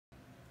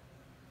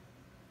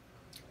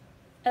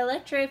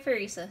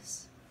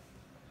Electrophoresis.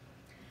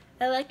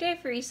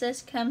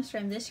 Electrophoresis comes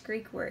from this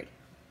Greek word,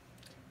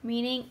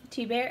 meaning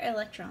to bear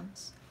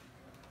electrons.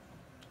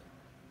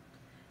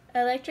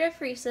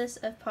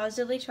 Electrophoresis of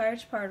positively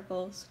charged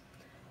particles,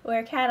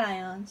 or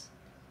cations,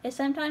 is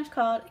sometimes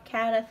called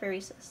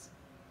cataphoresis,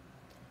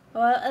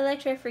 while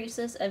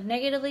electrophoresis of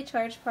negatively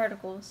charged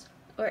particles,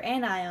 or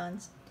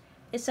anions,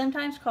 is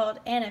sometimes called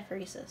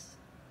anaphoresis.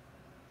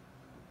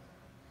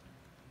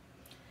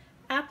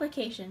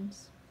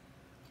 Applications.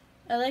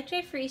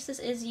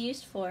 Electrophoresis is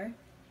used for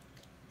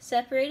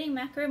separating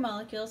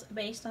macromolecules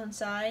based on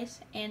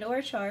size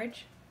and/or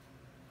charge,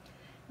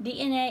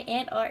 DNA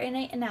and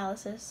RNA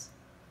analysis,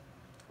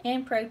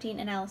 and protein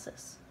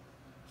analysis.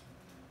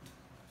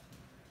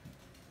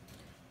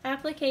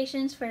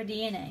 Applications for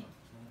DNA.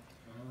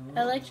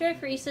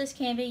 Electrophoresis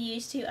can be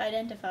used to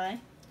identify,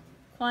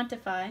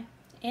 quantify,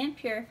 and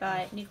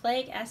purify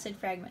nucleic acid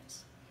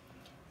fragments.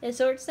 It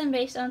sorts them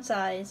based on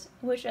size,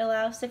 which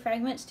allows the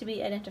fragments to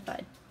be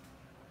identified.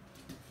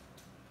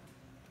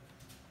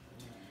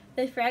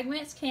 The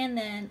fragments can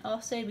then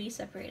also be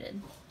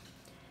separated.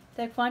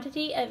 The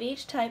quantity of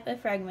each type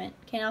of fragment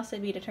can also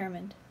be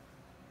determined.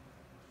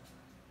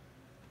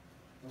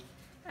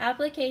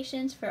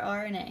 Applications for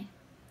RNA.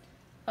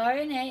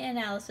 RNA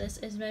analysis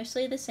is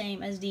mostly the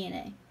same as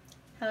DNA.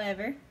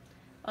 However,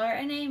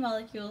 RNA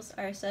molecules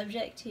are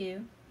subject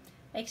to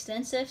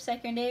extensive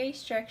secondary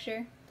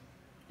structure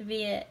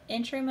via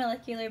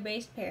intramolecular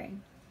base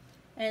pairing,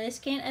 and this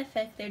can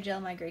affect their gel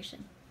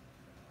migration.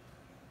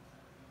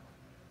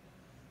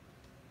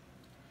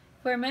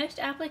 For most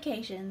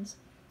applications,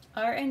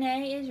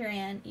 RNA is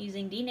ran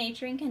using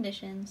denaturing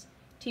conditions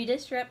to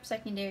disrupt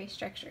secondary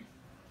structure.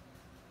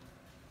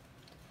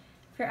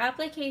 For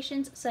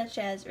applications such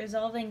as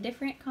resolving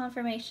different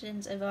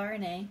conformations of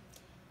RNA,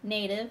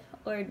 native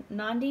or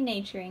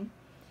non-denaturing,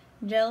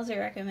 gels are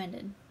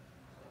recommended.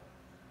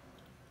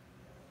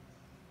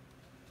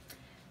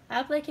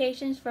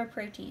 Applications for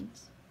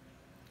proteins.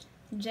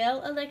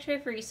 Gel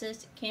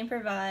electrophoresis can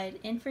provide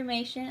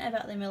information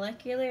about the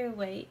molecular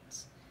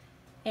weights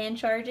and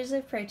charges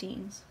of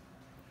proteins,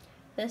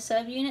 the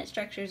subunit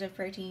structures of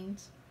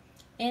proteins,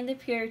 and the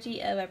purity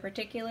of a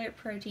particular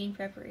protein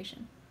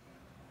preparation.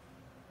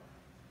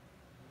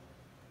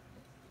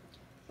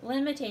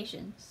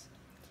 Limitations.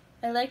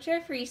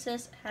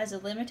 Electrophoresis has a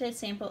limited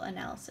sample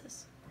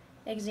analysis.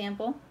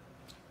 Example,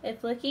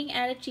 if looking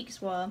at a cheek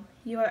swab,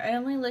 you are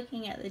only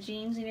looking at the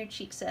genes in your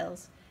cheek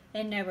cells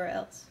and nowhere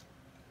else.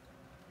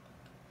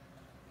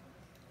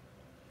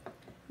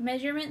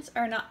 Measurements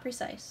are not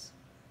precise.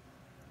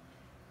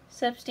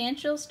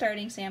 Substantial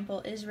starting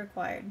sample is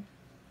required.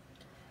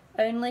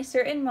 Only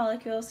certain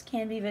molecules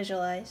can be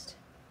visualized.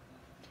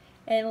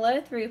 And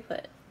low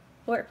throughput,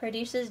 or it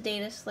produces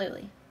data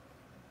slowly.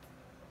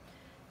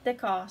 The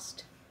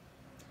cost.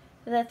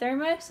 The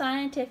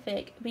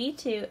thermoscientific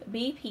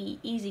B2BP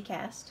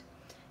EasyCast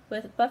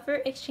with buffer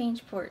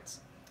exchange ports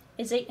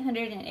is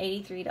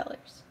 $883.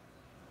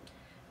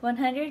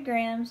 100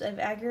 grams of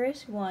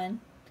agarose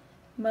 1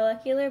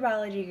 molecular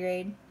biology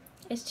grade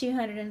is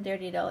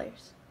 $230.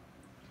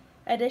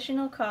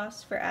 Additional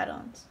costs for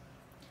add-ons.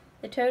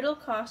 The total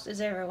cost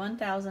is over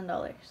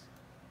 $1,000.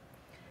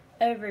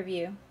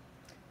 Overview.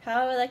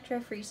 How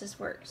electrophoresis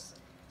works.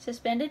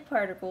 Suspended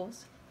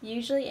particles,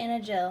 usually in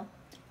a gel,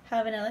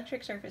 have an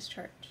electric surface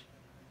charge.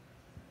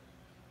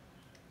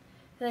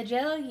 The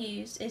gel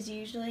used is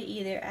usually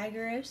either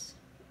agarose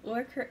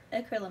or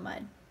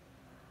acrylamide.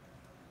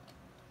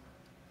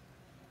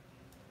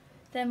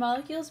 The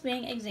molecules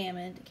being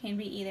examined can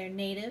be either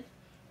native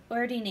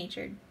or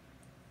denatured.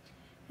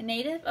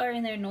 Native are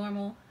in their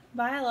normal,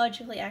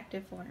 biologically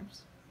active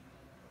forms.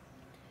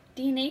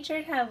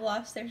 Denatured have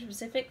lost their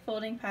specific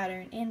folding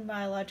pattern and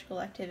biological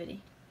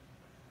activity.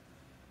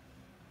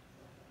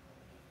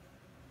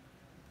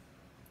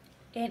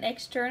 An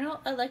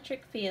external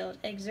electric field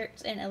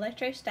exerts an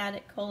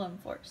electrostatic Coulomb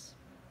force.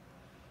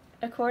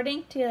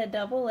 According to the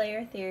double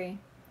layer theory,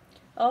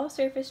 all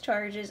surface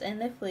charges in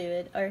the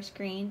fluid are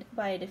screened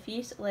by a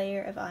diffuse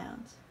layer of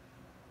ions.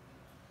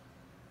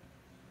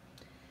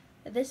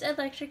 This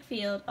electric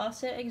field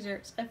also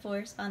exerts a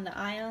force on the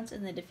ions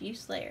in the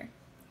diffuse layer.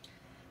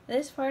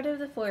 This part of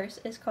the force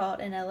is called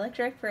an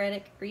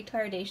electrophoretic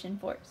retardation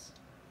force.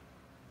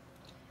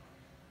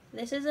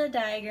 This is a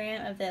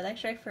diagram of the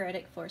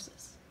electrophoretic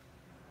forces.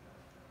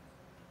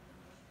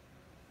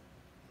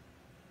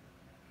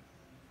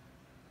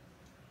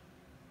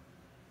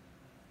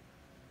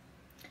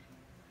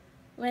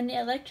 When the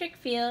electric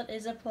field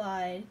is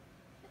applied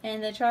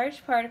and the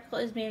charged particle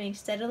is moving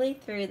steadily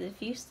through the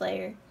diffuse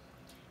layer,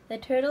 the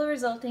total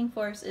resulting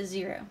force is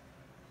 0,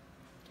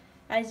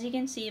 as you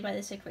can see by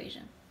this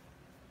equation.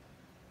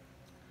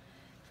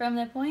 From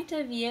the point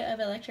of view of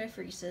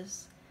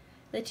electrophoresis,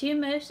 the two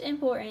most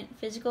important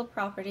physical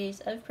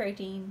properties of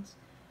proteins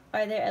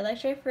are their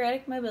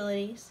electrophoretic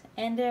mobilities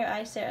and their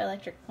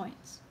isoelectric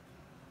points.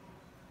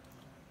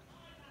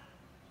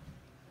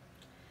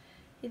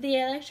 The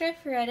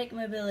electrophoretic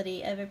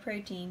mobility of a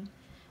protein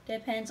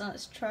depends on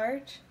its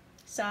charge,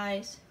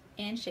 size,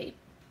 and shape.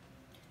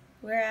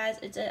 whereas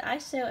its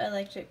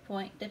isoelectric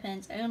point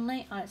depends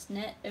only on its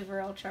net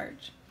overall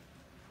charge.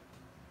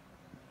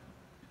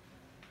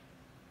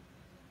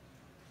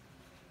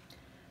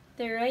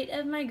 The rate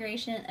of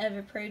migration of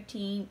a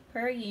protein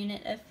per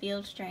unit of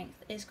field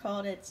strength is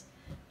called its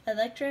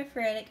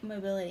electrophoretic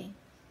mobility.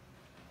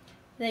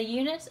 The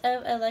units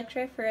of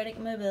electrophoretic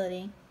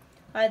mobility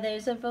are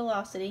those of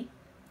velocity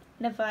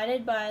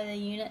divided by the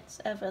units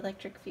of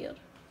electric field.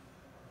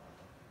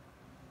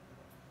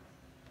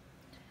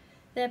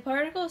 The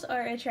particles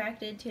are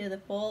attracted to the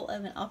pole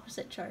of an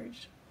opposite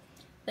charge.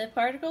 The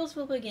particles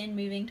will begin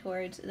moving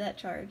towards that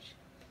charge.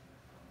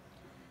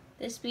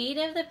 The speed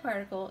of the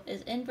particle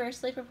is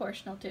inversely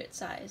proportional to its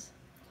size.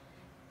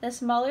 The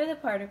smaller the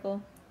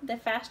particle, the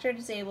faster it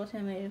is able to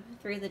move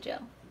through the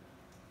gel.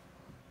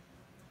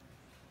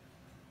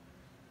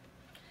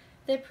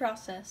 The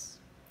process.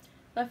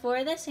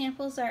 Before the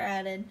samples are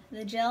added,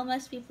 the gel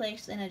must be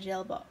placed in a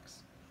gel box.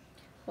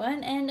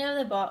 One end of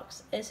the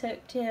box is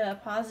hooked to a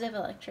positive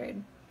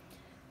electrode,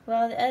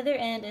 while the other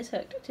end is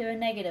hooked to a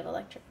negative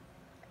electrode.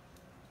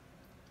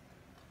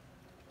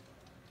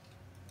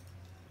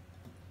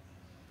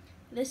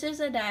 This is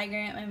a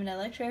diagram of an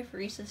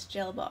electrophoresis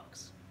gel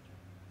box.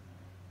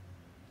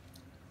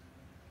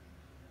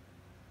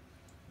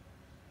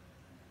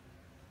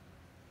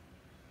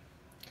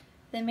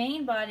 The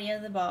main body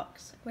of the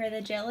box, where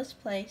the gel is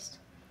placed,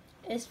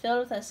 is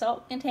filled with a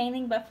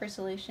salt-containing buffer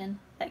solution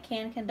that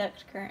can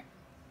conduct current.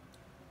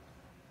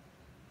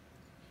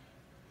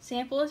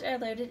 Samples are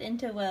loaded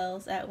into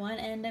wells at one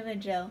end of a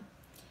gel,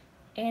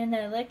 and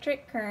an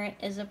electric current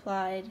is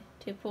applied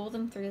to pull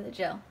them through the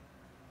gel.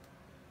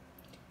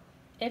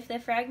 If the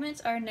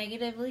fragments are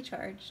negatively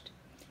charged,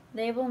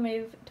 they will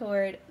move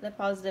toward the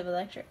positive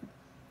electrode.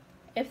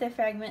 If the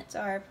fragments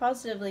are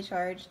positively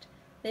charged,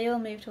 they will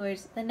move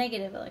towards the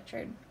negative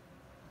electrode.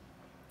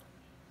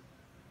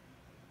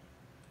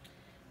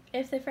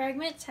 If the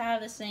fragments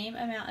have the same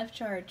amount of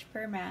charge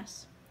per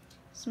mass,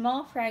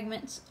 small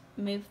fragments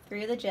move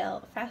through the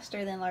gel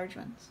faster than large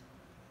ones.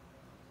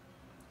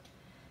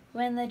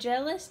 When the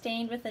gel is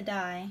stained with a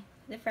dye,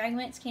 the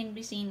fragments can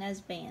be seen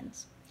as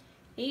bands,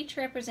 each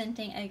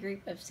representing a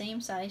group of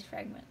same-sized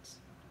fragments.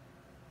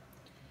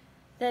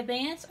 The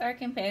bands are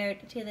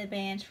compared to the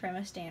bands from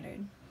a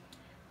standard.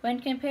 When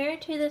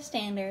compared to the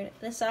standard,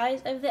 the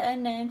size of the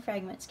unknown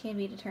fragments can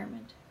be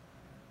determined.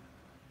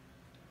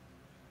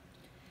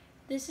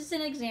 This is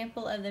an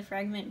example of the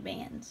fragment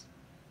bands.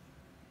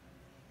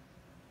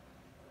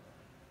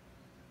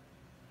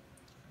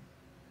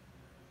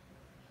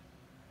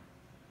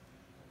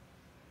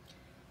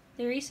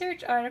 The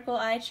research article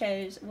I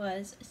chose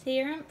was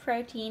Serum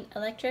Protein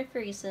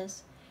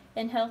Electrophoresis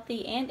in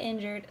Healthy and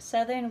Injured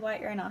Southern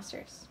White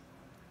Rhinoceros.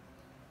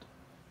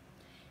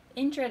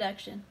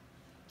 Introduction.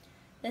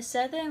 The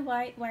southern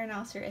white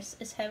rhinoceros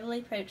is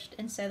heavily poached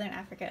in southern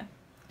Africa,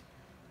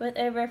 with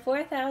over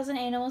 4,000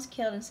 animals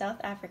killed in South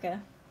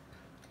Africa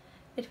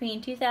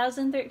between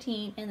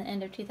 2013 and the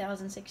end of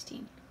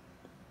 2016.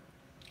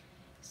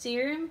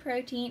 Serum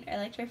protein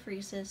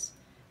electrophoresis,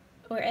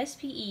 or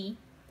SPE,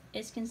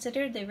 is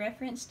considered the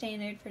reference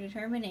standard for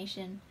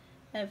determination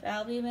of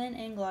albumin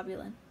and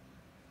globulin.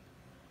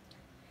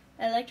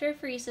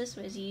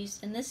 Electrophoresis was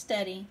used in this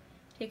study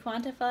to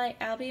quantify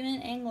albumin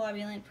and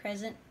globulin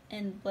present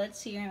in blood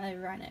serum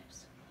of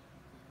rhinos.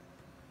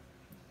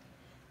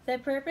 The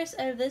purpose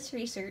of this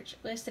research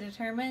was to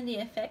determine the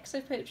effects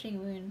of poaching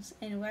wounds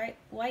in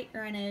white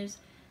rhinos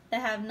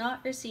that have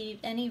not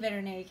received any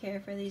veterinary care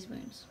for these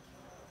wounds.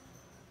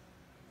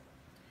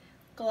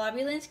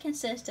 Globulins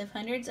consist of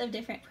hundreds of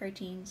different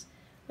proteins,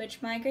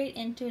 which migrate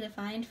into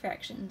defined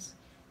fractions,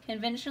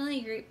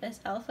 conventionally grouped as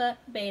alpha,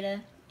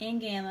 beta,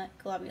 and gamma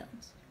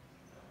globulins.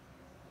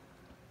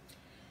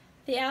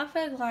 The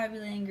alpha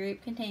globulin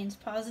group contains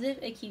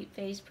positive acute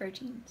phase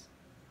proteins.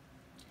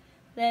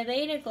 The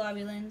beta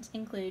globulins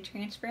include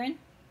transferrin,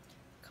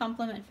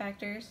 complement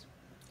factors,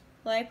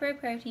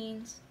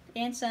 lipoproteins,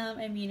 and some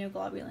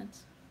immunoglobulins.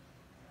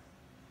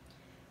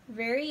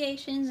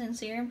 Variations in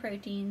serum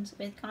proteins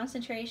with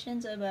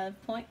concentrations above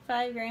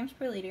 0.5 grams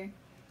per liter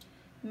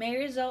may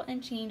result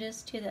in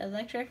changes to the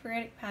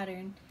electrophoretic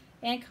pattern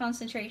and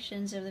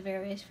concentrations of the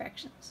various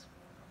fractions.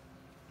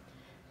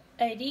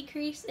 A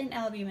decrease in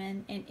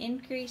albumin and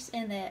increase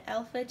in the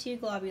alpha-2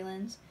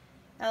 globulins,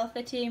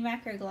 alpha-2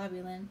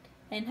 macroglobulin,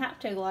 and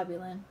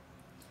haptoglobulin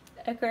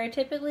occur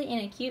typically in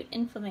acute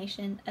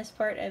inflammation as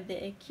part of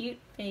the acute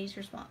phase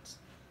response,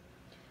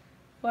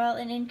 while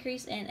an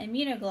increase in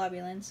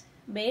immunoglobulins,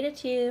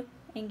 beta-2,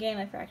 and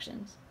gamma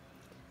fractions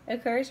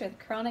occurs with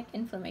chronic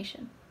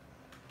inflammation.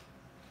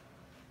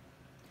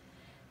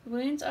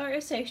 Wounds are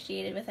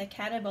associated with a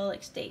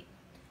catabolic state,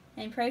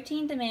 and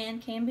protein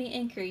demand can be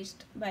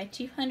increased by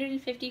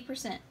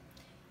 250%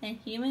 in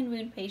human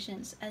wound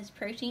patients as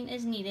protein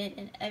is needed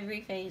in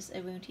every phase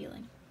of wound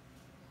healing.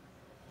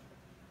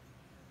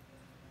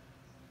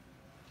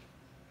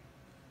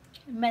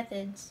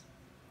 Methods.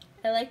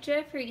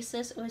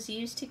 Electrophoresis was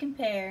used to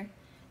compare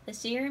the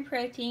serum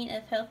protein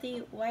of healthy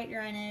white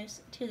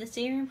rhinos to the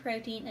serum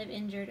protein of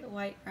injured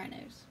white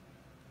rhinos.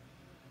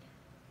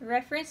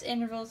 Reference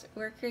intervals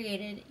were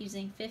created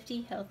using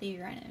 50 healthy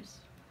rhinos.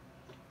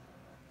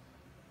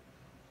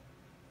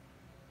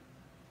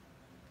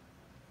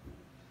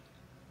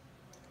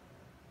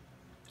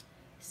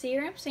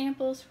 Serum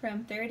samples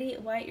from 30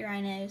 white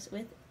rhinos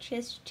with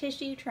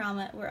tissue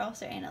trauma were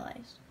also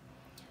analyzed.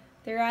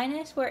 The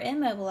rhinos were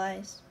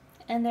immobilized,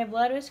 and their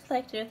blood was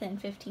collected within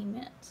 15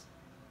 minutes.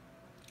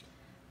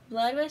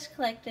 Blood was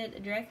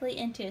collected directly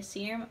into a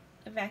serum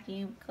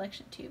vacuum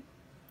collection tube.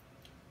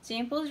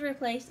 Samples were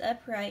placed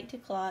upright to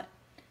clot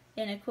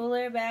in a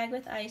cooler bag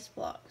with ice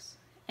blocks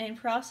and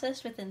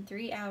processed within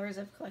 3 hours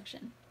of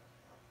collection.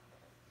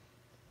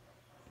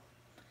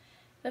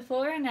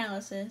 Before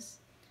analysis,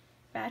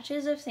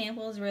 batches of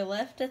samples were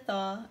left to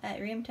thaw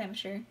at room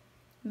temperature,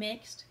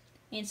 mixed,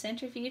 and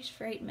centrifuged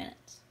for 8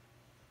 minutes.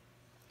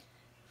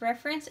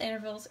 Reference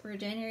intervals were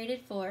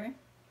generated for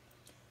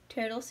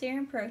total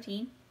serum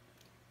protein,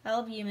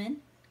 albumin,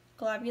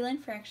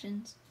 globulin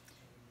fractions,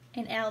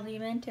 and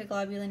albumin to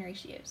globulin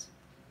ratios.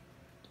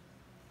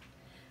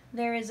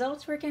 The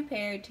results were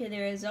compared to the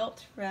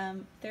results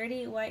from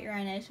 30 white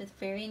rhinos with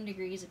varying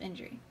degrees of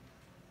injury.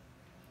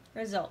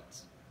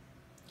 Results: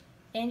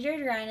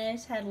 injured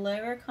rhinos had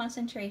lower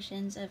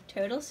concentrations of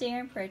total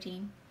serum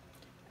protein,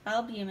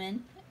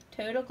 albumin,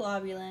 total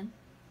globulin,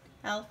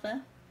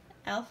 alpha,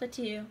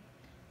 alpha-2,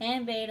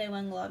 and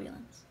beta-1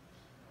 globulins.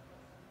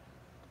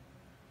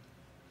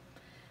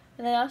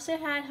 They also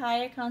had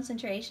higher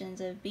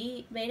concentrations of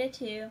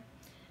beta-2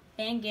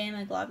 and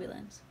gamma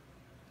globulins.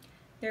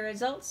 The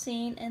results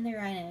seen in the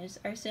rhinos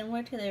are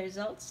similar to the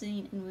results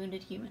seen in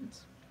wounded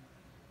humans.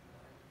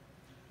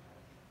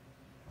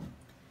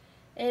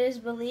 It is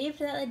believed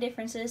that the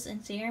differences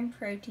in serum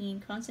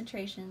protein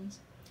concentrations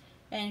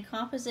and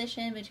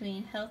composition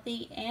between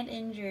healthy and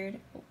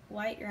injured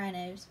white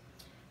rhinos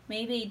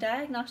may be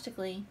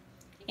diagnostically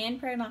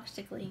and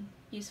prognostically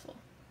useful.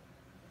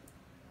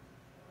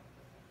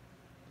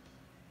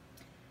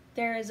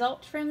 The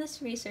results from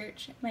this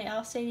research may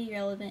also be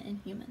relevant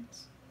in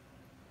humans.